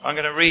I'm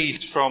going to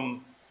read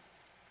from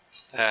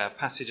a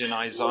passage in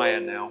Isaiah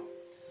now.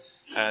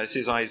 This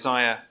is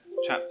Isaiah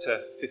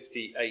chapter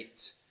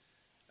 58.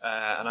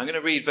 And I'm going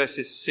to read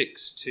verses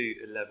 6 to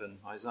 11.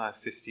 Isaiah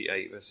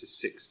 58, verses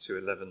 6 to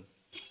 11.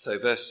 So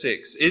verse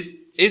 6.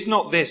 Is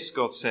not this,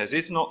 God says,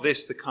 is not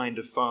this the kind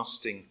of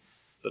fasting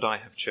that I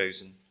have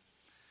chosen?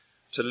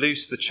 To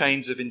loose the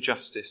chains of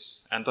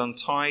injustice and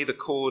untie the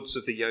cords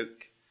of the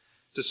yoke,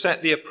 to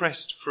set the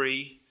oppressed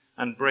free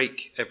and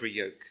break every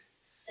yoke.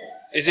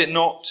 Is it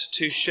not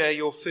to share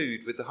your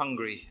food with the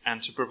hungry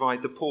and to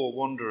provide the poor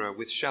wanderer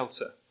with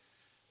shelter?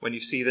 When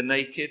you see the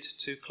naked,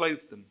 to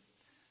clothe them,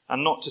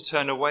 and not to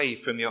turn away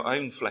from your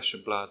own flesh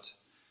and blood.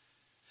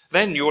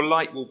 Then your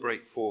light will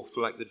break forth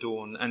like the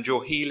dawn, and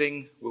your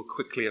healing will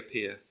quickly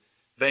appear.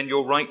 Then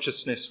your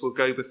righteousness will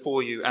go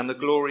before you, and the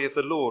glory of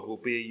the Lord will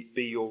be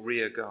your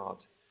rear guard.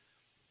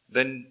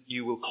 Then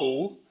you will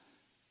call,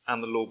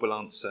 and the Lord will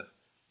answer.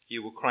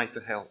 You will cry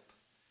for help,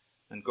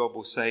 and God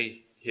will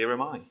say, Here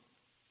am I.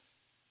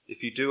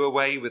 If you do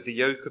away with the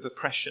yoke of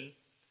oppression,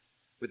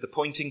 with the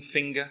pointing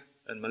finger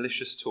and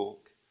malicious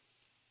talk,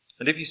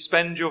 and if you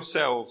spend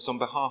yourselves on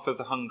behalf of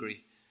the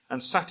hungry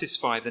and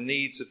satisfy the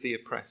needs of the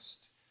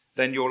oppressed,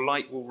 then your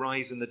light will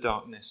rise in the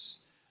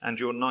darkness and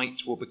your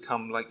night will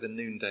become like the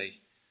noonday.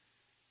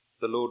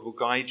 The Lord will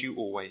guide you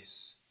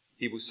always.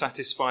 He will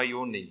satisfy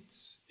your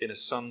needs in a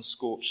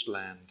sun-scorched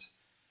land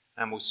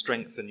and will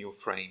strengthen your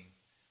frame.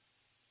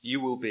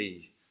 You will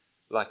be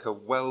like a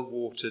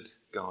well-watered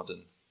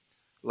garden,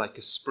 like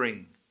a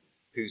spring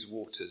whose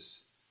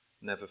waters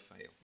never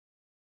fail.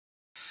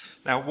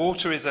 Now,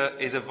 water is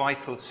a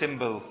vital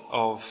symbol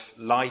of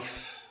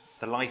life,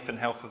 the life and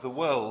health of the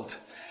world.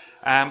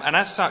 And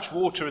as such,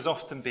 water has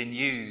often been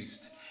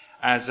used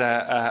as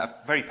a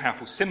very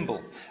powerful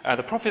symbol.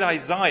 The prophet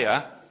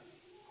Isaiah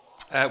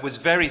was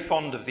very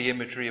fond of the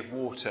imagery of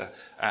water.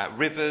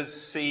 Rivers,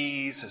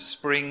 seas,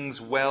 springs,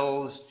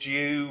 wells,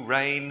 dew,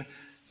 rain,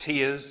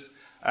 tears.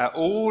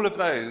 All of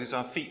those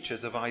are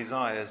features of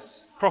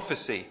Isaiah's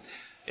prophecy.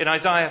 In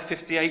Isaiah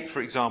 58,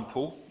 for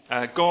example,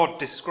 God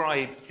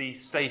described the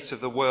state of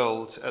the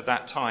world at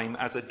that time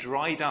as a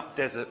dried up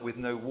desert with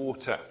no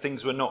water.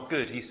 Things were not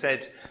good. He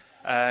said,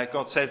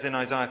 God says in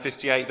Isaiah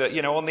 58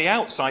 that, on the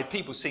outside,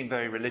 people seemed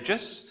very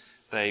religious.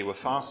 They were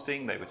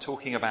fasting. They were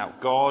talking about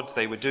God.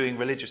 They were doing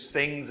religious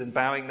things and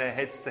bowing their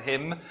heads to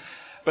him.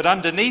 But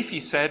underneath, he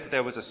said,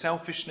 there was a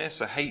selfishness,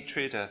 a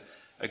hatred,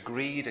 a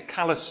greed, a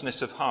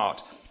callousness of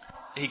heart.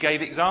 He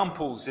gave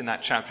examples in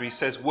that chapter. He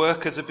says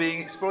workers are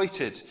being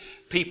exploited.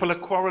 People are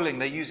quarrelling.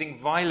 They're using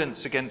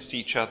violence against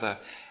each other.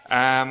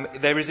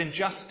 There is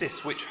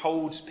injustice which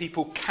holds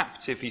people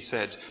captive, he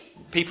said.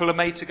 People are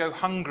made to go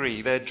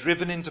hungry. They're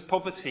driven into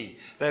poverty.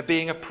 They're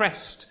being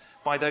oppressed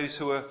by those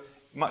who are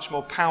much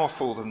more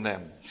powerful than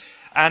them.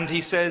 And he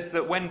says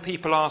that when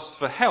people asked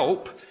for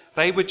help,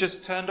 they were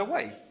just turned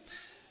away.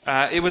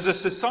 It was a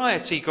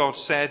society, God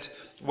said,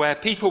 where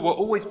people were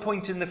always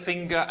pointing the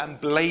finger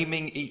and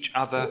blaming each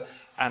other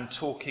and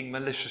talking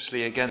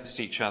maliciously against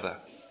each other.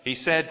 He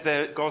said,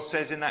 God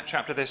says in that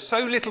chapter, there's so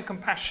little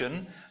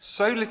compassion,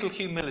 so little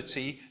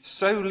humility,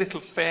 so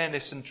little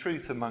fairness and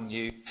truth among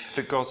you,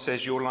 that God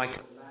says you're like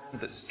a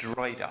land that's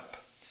dried up,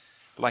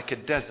 like a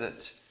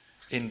desert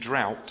in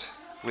drought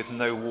with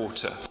no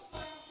water.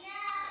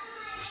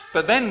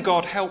 But then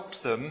God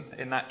helped them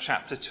in that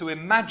chapter to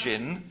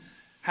imagine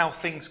how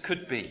things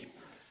could be.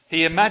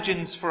 He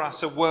imagines for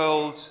us a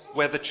world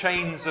where the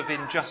chains of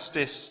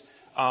injustice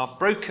are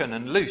broken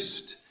and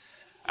loosed.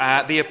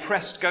 The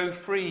oppressed go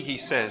free, he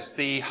says.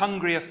 The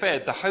hungry are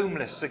fed. The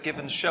homeless are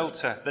given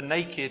shelter. The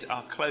naked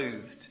are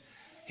clothed.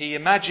 He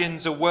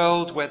imagines a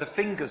world where the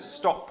fingers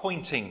stop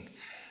pointing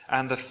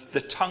and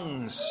the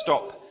tongues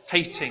stop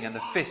hating and the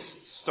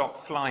fists stop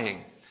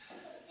flying.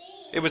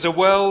 It was a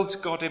world,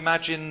 God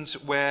imagined,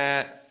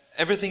 where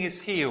everything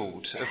is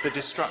healed of the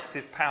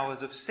destructive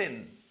powers of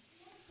sin.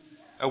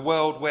 A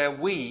world where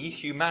we,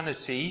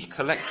 humanity,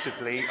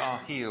 collectively are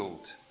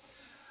healed.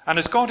 And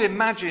as God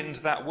imagined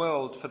that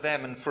world for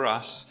them and for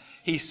us,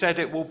 he said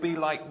it will be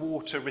like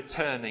water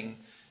returning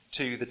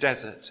to the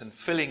desert and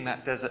filling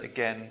that desert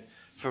again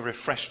for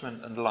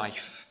refreshment and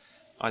life.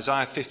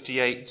 Isaiah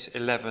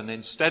 58:11,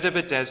 instead of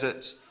a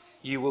desert,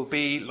 you will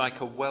be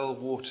like a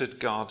well-watered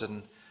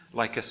garden,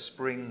 like a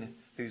spring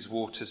whose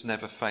waters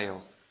never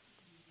fail.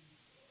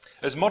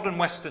 As modern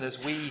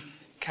Westerners, we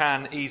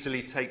can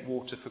easily take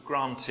water for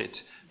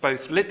granted,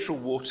 both literal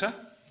water,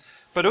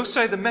 but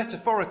also the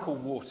metaphorical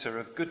water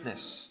of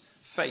goodness,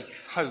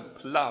 faith,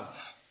 hope,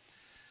 love.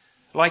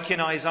 Like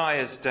in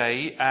Isaiah's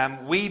day,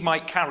 we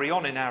might carry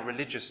on in our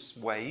religious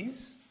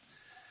ways,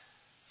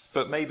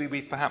 but maybe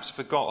we've perhaps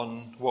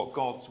forgotten what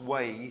God's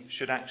way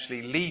should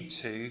actually lead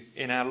to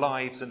in our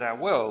lives and our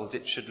world.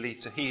 It should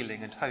lead to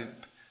healing and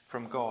hope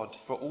from God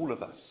for all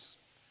of us.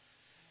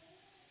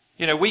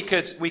 We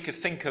could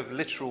think of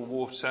literal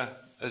water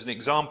as an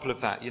example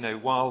of that.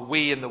 While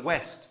we in the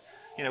West,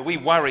 we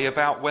worry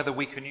about whether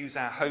we can use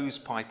our hose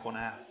pipe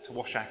to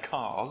wash our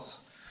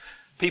cars.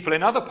 People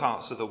in other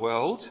parts of the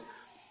world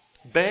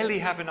barely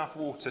have enough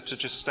water to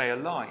just stay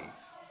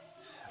alive.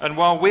 And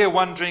while we're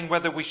wondering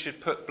whether we should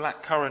put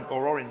blackcurrant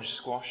or orange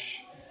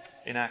squash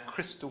in our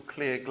crystal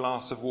clear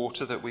glass of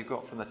water that we've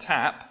got from the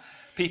tap,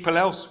 people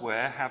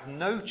elsewhere have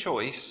no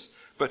choice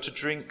but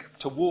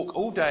to walk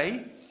all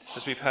day,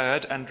 as we've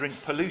heard, and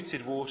drink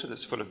polluted water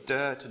that's full of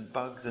dirt and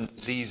bugs and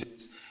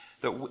diseases,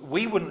 that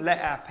we wouldn't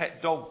let our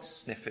pet dogs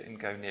sniff it and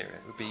go near it.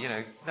 It would be,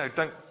 no,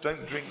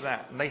 don't drink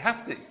that. And they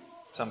have to,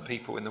 some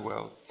people in the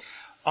world.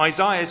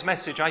 Isaiah's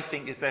message, I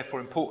think, is therefore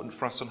important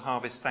for us on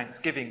Harvest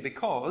Thanksgiving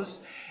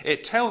because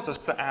it tells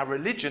us that our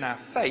religion, our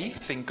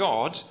faith in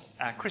God,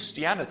 our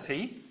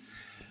Christianity,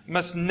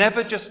 must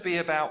never just be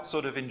about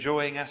sort of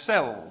enjoying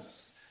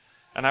ourselves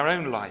and our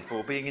own life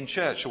or being in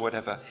church or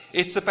whatever.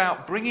 It's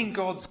about bringing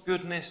God's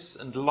goodness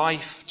and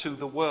life to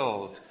the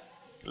world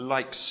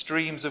like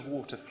streams of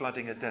water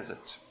flooding a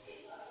desert.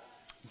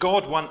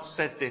 God once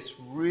said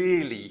this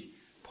really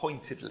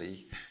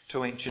pointedly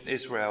to ancient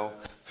Israel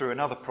through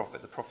another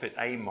prophet, the prophet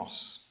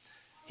Amos.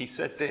 He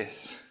said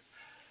this,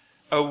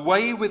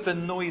 "Away with the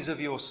noise of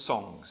your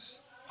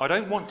songs. I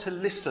don't want to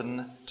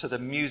listen to the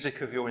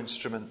music of your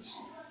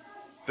instruments,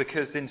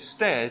 because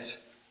instead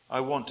I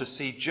want to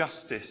see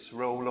justice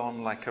roll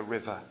on like a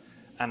river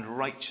and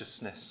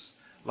righteousness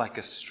like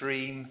a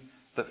stream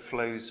that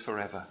flows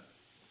forever."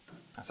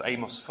 That's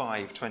Amos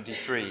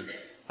 5:23.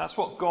 That's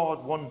what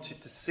God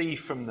wanted to see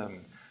from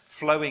them,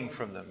 flowing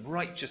from them.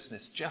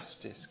 Righteousness,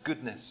 justice,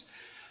 goodness.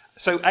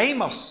 So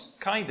Amos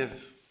kind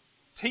of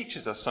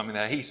teaches us something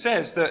there. He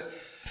says that,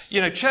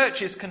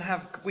 churches could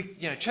have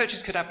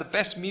the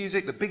best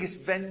music, the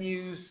biggest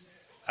venues,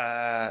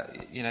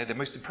 the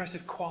most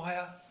impressive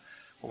choir,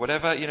 or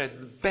whatever, the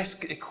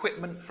best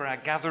equipment for our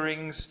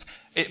gatherings.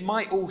 It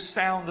might all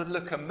sound and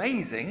look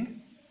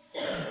amazing,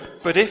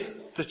 but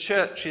if the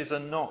churches are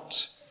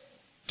not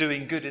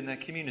doing good in their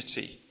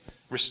community,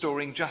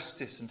 restoring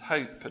justice and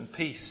hope and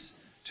peace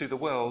to the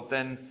world,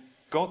 then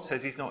God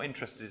says he's not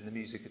interested in the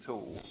music at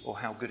all, or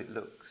how good it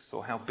looks,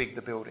 or how big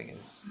the building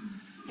is.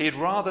 He'd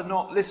rather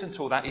not listen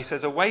to all that. He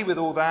says, away with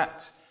all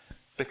that,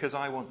 because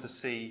I want to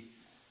see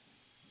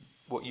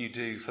what you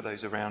do for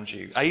those around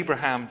you.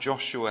 Abraham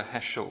Joshua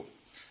Heschel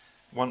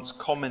once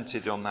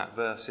commented on that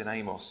verse in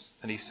Amos,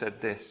 and he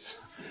said this.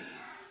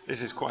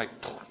 This is quite,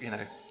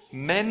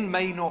 men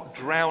may not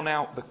drown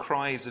out the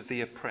cries of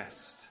the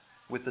oppressed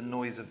with the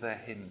noise of their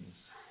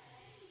hymns.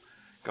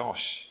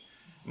 Gosh.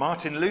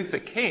 Martin Luther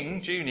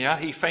King Jr.,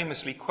 he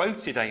famously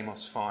quoted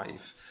Amos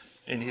 5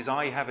 in his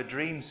I Have a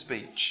Dream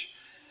speech.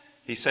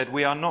 He said,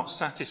 "We are not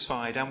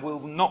satisfied and will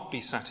not be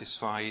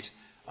satisfied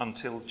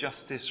until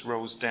justice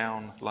rolls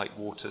down like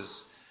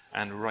waters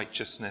and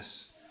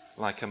righteousness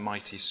like a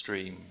mighty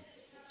stream."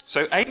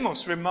 So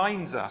Amos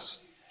reminds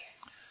us,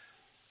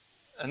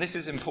 and this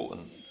is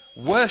important,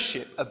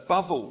 worship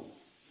above all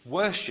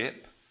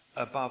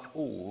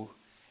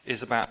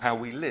is about how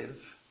we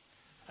live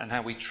and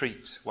how we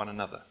treat one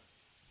another.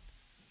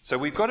 So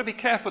we've got to be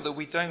careful that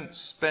we don't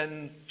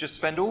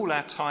spend all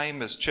our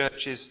time as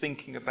churches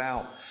thinking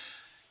about,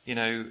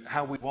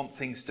 how we want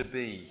things to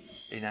be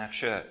in our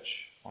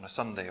church on a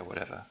Sunday or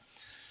whatever.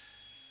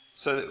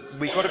 So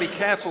we've got to be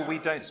careful we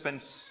don't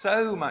spend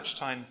so much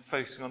time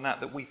focusing on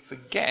that we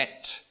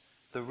forget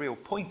the real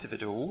point of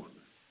it all,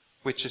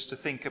 which is to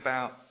think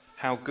about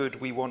how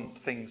good we want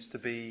things to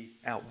be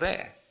out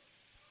there,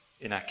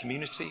 in our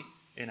community,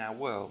 in our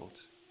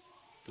world.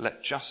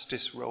 Let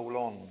justice roll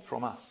on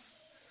from us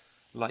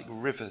like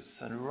rivers,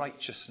 and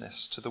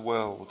righteousness to the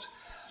world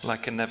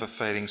like a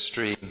never-failing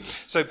stream.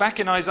 So back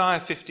in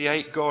Isaiah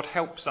 58, God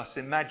helps us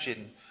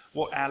imagine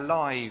what our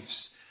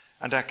lives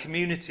and our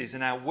communities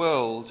and our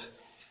world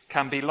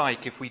can be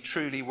like if we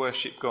truly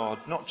worship God,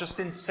 not just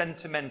in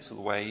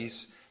sentimental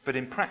ways, but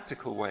in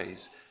practical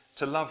ways,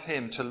 to love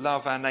him, to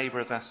love our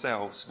neighbour as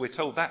ourselves. We're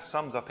told that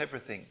sums up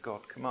everything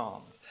God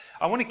commands.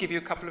 I want to give you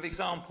a couple of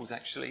examples,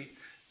 actually,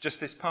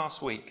 just this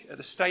past week. At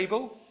the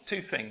stable,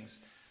 2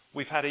 things.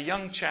 We've had a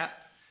young chap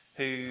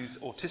who's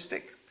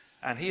autistic,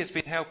 and he has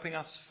been helping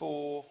us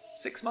for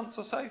 6 months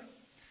or so.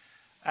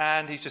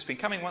 And he's just been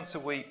coming once a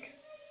week,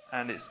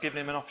 and it's given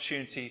him an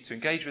opportunity to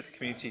engage with the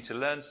community, to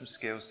learn some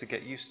skills, to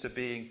get used to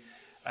being,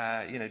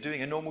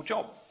 doing a normal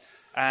job.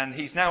 And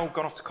he's now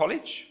gone off to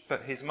college,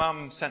 but his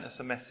mum sent us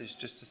a message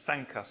just to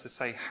thank us, to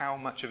say how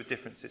much of a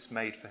difference it's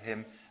made for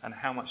him and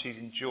how much he's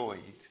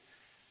enjoyed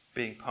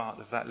being part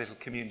of that little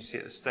community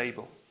at the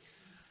stable.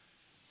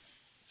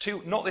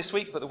 Not this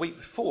week, but the week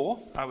before,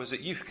 I was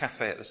at Youth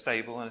Cafe at the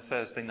stable on a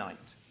Thursday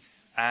night.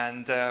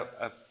 And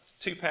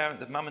 2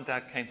 parents, the mum and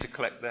dad, came to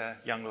collect their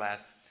young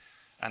lad.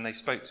 And they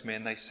spoke to me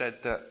and they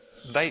said that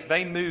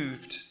they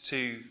moved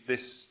to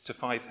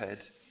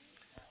Fivehead,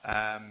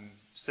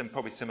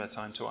 probably similar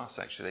time to us,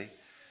 actually.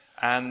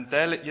 And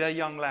their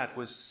young lad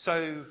was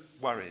so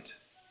worried.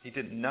 He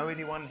didn't know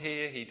anyone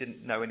here. He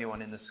didn't know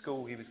anyone in the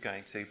school he was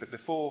going to. But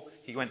before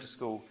he went to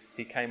school,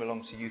 he came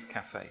along to Youth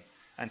Cafe.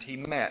 And he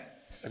met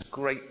a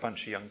great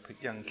bunch of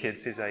young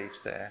kids his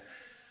age there.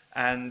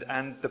 And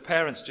the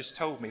parents just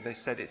told me, they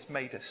said it's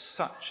made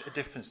such a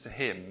difference to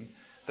him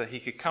that he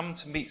could come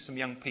to meet some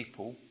young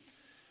people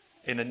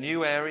in a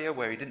new area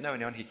where he didn't know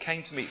anyone. He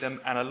came to meet them,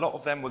 and a lot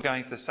of them were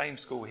going to the same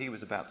school he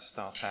was about to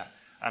start at.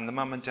 And the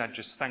mum and dad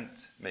just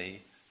thanked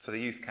me for the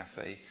youth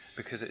cafe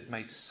because it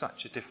made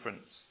such a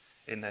difference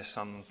in their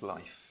son's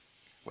life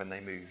when they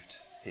moved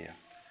here.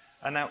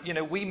 And now,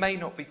 we may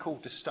not be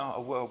called to start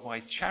a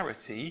worldwide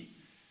charity,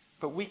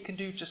 but we can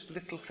do just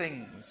little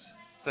things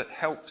that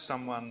help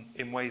someone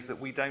in ways that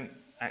we don't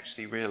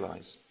actually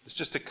realise. There's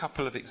just a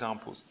couple of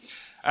examples.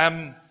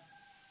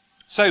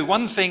 So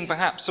one thing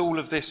perhaps all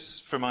of this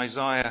from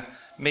Isaiah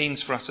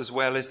means for us as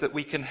well is that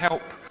we can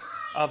help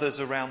others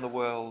around the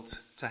world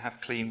to have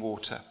clean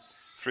water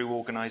through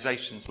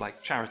organisations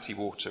like Charity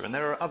Water, and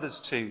there are others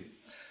too.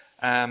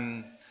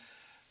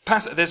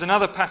 There's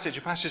another passage,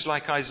 a passage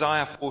like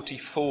Isaiah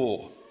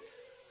 44,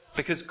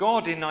 because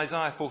God in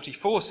Isaiah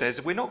 44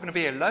 says we're not going to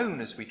be alone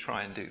as we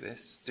try and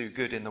do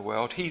good in the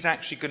world. He's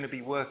actually going to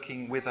be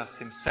working with us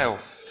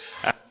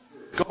himself.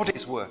 God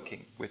is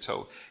working, we're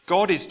told.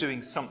 God is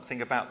doing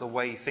something about the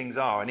way things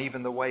are and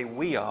even the way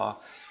we are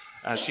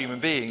as human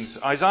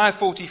beings. Isaiah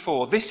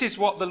 44, this is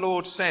what the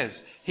Lord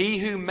says, he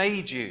who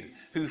made you,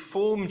 who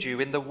formed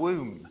you in the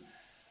womb,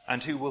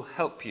 and who will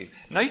help you.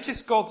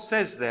 Notice God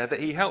says there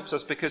that he helps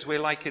us because we're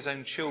like his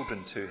own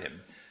children to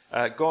him.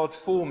 God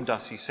formed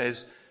us, he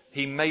says,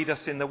 he made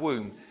us in the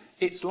womb.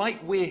 It's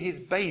like we're his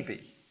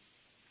baby,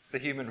 the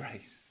human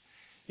race.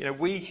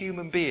 We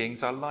human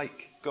beings are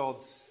like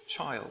God's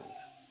child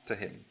to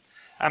him.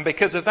 And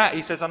because of that,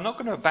 he says, I'm not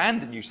going to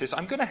abandon you to this.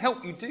 I'm going to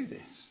help you do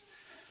this.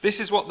 This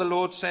is what the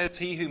Lord says,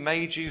 he who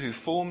made you, who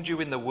formed you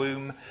in the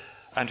womb,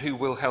 and who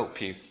will help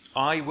you.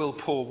 I will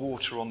pour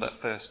water on that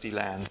thirsty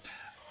land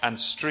and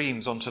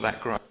streams onto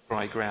that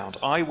dry ground.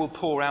 I will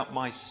pour out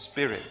my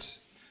spirit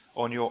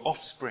on your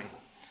offspring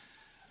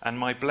and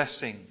my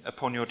blessing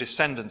upon your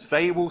descendants.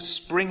 They will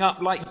spring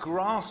up like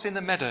grass in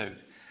a meadow,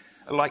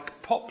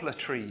 like poplar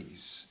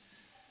trees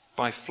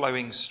by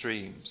flowing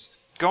streams.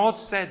 God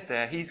said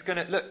there, he's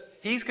going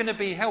to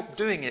be help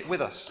doing it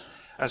with us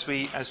as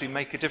we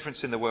make a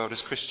difference in the world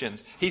as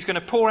Christians. He's going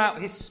to pour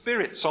out his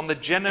spirit on the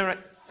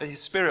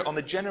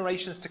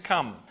generations to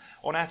come,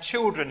 on our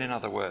children, in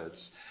other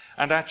words,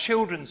 and our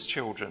children's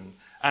children,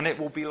 and it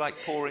will be like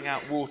pouring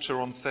out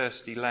water on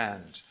thirsty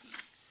land.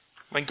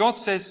 When God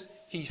says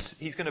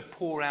he's going to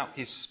pour out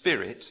his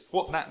spirit,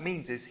 what that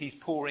means is he's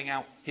pouring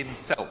out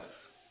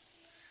himself.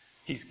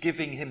 He's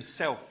giving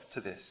himself to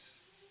this.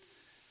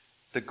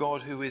 The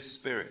God who is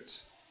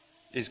spirit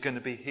is going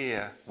to be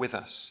here with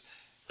us,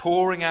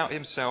 pouring out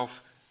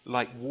himself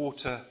like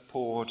water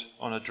poured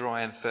on a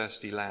dry and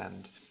thirsty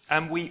land.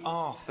 And we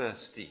are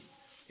thirsty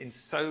in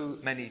so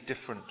many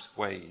different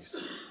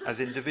ways,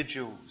 as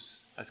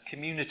individuals, as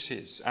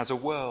communities, as a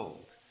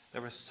world.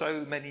 There are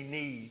so many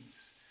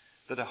needs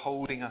that are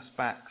holding us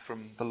back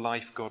from the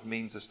life God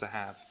means us to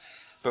have.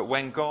 But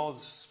when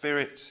God's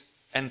Spirit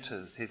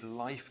enters, his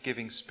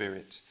life-giving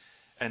Spirit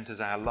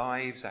enters our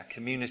lives, our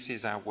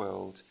communities, our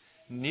world,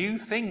 new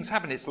things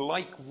happen. It's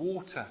like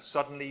water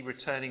suddenly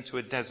returning to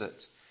a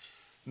desert.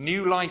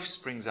 New life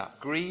springs up,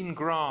 green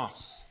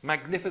grass,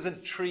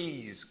 magnificent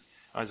trees,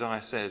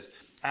 Isaiah says.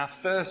 Our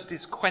thirst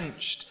is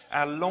quenched,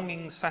 our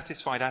longings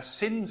satisfied, our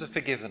sins are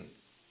forgiven.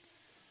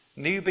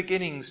 New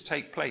beginnings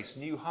take place,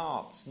 new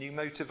hearts, new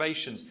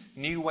motivations,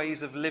 new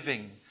ways of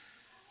living,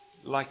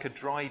 like a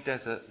dry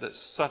desert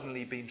that's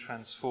suddenly been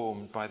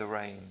transformed by the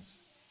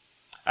rains.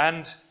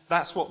 And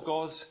that's what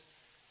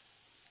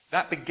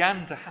that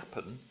began to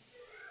happen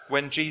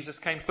when Jesus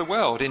came to the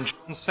world. In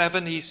John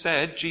 7,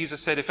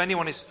 Jesus said, if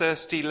anyone is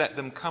thirsty, let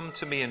them come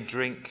to me and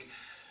drink.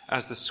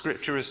 As the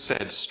scripture has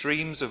said,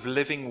 streams of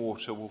living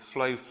water will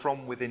flow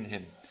from within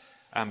him.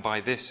 And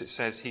by this, it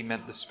says, he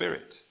meant the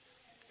Spirit,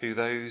 who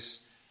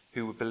those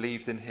who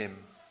believed in him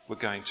were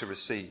going to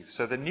receive.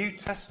 So the New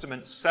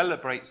Testament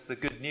celebrates the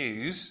good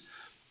news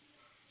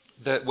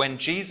that when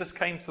Jesus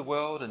came to the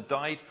world and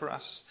died for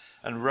us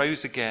and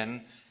rose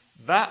again,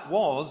 that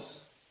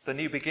was the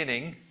new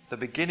beginning, the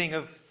beginning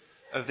of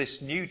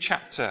this new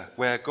chapter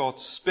where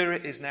God's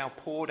Spirit is now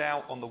poured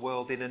out on the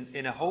world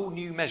in a whole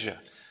new measure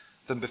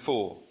than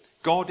before.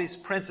 God is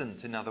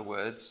present, in other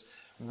words,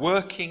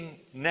 working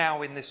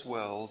now in this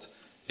world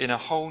in a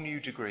whole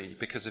new degree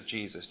because of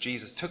Jesus.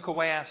 Jesus took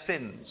away our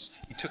sins.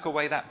 He took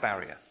away that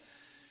barrier.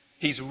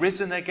 He's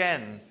risen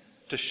again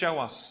to show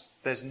us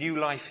there's new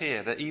life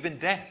here, that even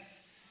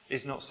death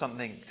is not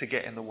something to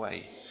get in the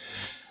way.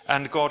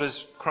 And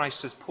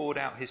Christ has poured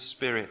out his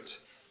Spirit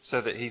so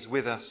that he's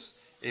with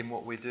us in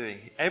what we're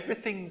doing.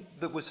 Everything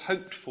that was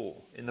hoped for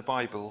in the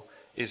Bible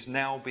is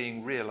now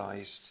being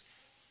realized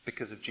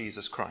because of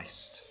Jesus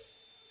Christ.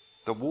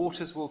 The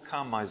waters will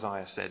come,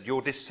 Isaiah said.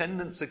 Your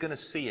descendants are going to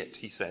see it,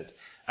 he said.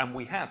 And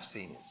we have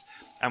seen it.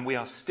 And we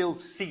are still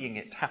seeing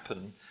it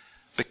happen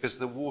because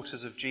the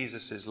waters of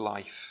Jesus'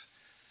 life,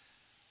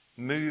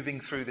 moving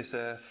through this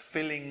earth,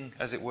 filling,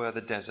 as it were,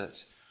 the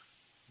desert,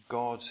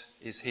 God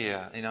is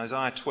here. In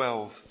Isaiah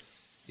 12,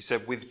 he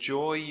said, with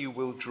joy you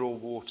will draw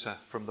water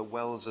from the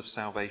wells of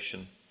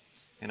salvation.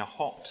 In a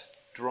hot,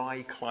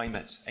 dry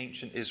climate,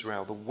 ancient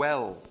Israel, the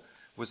well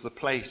was the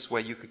place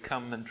where you could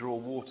come and draw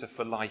water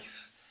for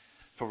life,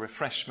 for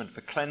refreshment,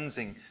 for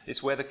cleansing.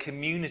 It's where the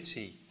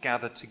community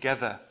gathered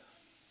together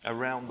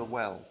around the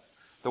well.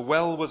 The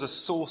well was a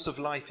source of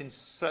life in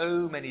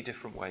so many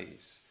different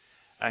ways.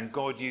 And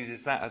God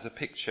uses that as a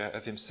picture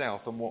of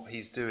himself and what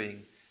he's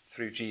doing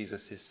through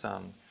Jesus, his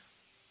son.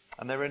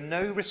 And there are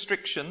no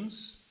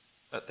restrictions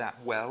at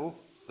that well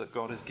that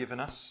God has given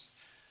us,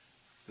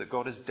 that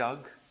God has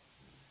dug.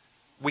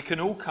 We can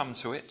all come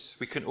to it.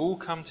 We can all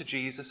come to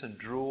Jesus and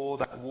draw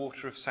that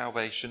water of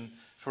salvation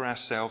for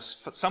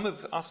ourselves. Some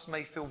of us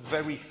may feel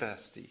very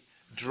thirsty,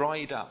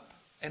 dried up,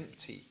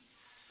 empty.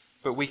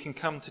 But we can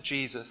come to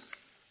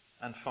Jesus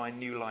and find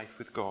new life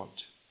with God.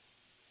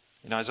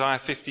 In Isaiah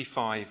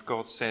 55,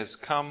 God says,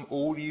 "Come,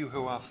 all you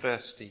who are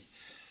thirsty.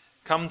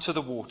 Come to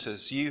the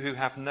waters. You who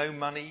have no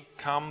money,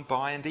 come,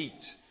 buy and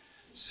eat.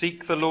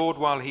 Seek the Lord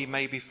while he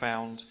may be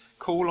found.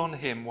 Call on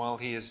him while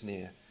he is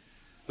near.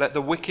 Let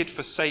the wicked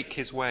forsake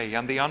his way,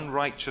 and the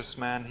unrighteous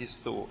man his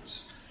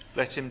thoughts.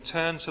 Let him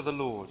turn to the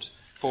Lord,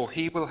 for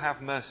he will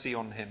have mercy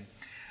on him,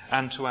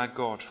 and to our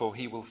God, for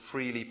he will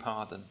freely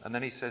pardon." And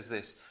then he says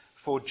this,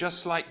 "For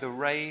just like the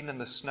rain and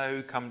the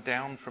snow come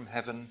down from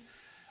heaven,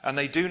 and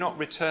they do not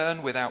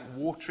return without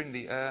watering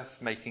the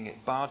earth, making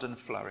it bud and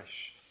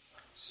flourish,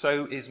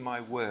 so is my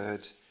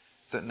word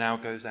that now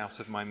goes out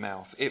of my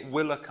mouth. It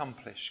will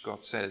accomplish,"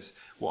 God says,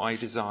 "what I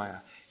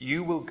desire.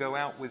 You will go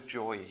out with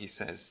joy," he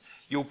says.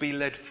 "You'll be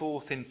led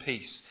forth in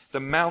peace. The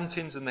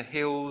mountains and the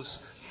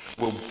hills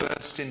will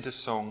burst into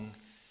song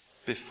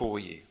before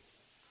you."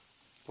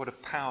 What a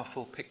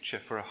powerful picture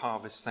for a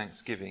harvest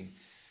thanksgiving.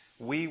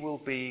 We will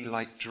be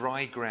like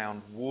dry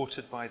ground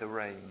watered by the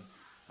rain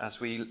as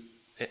we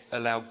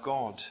allow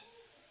God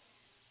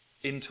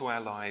into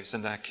our lives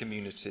and our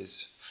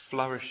communities,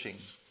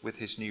 flourishing with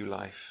his new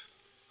life.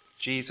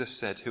 Jesus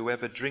said,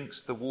 "Whoever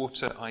drinks the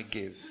water I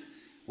give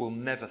will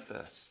never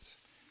thirst.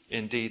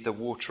 Indeed, the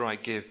water I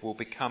give will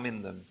become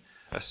in them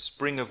a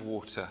spring of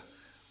water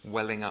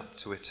welling up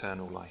to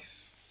eternal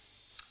life."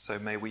 So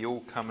may we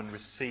all come and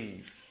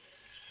receive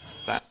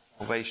that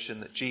salvation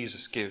that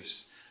Jesus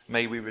gives.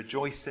 May we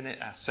rejoice in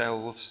it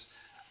ourselves,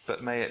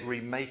 but may it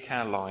remake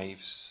our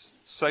lives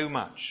so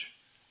much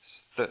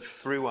that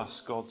through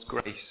us God's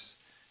grace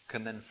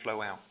can then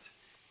flow out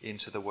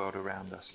into the world around us.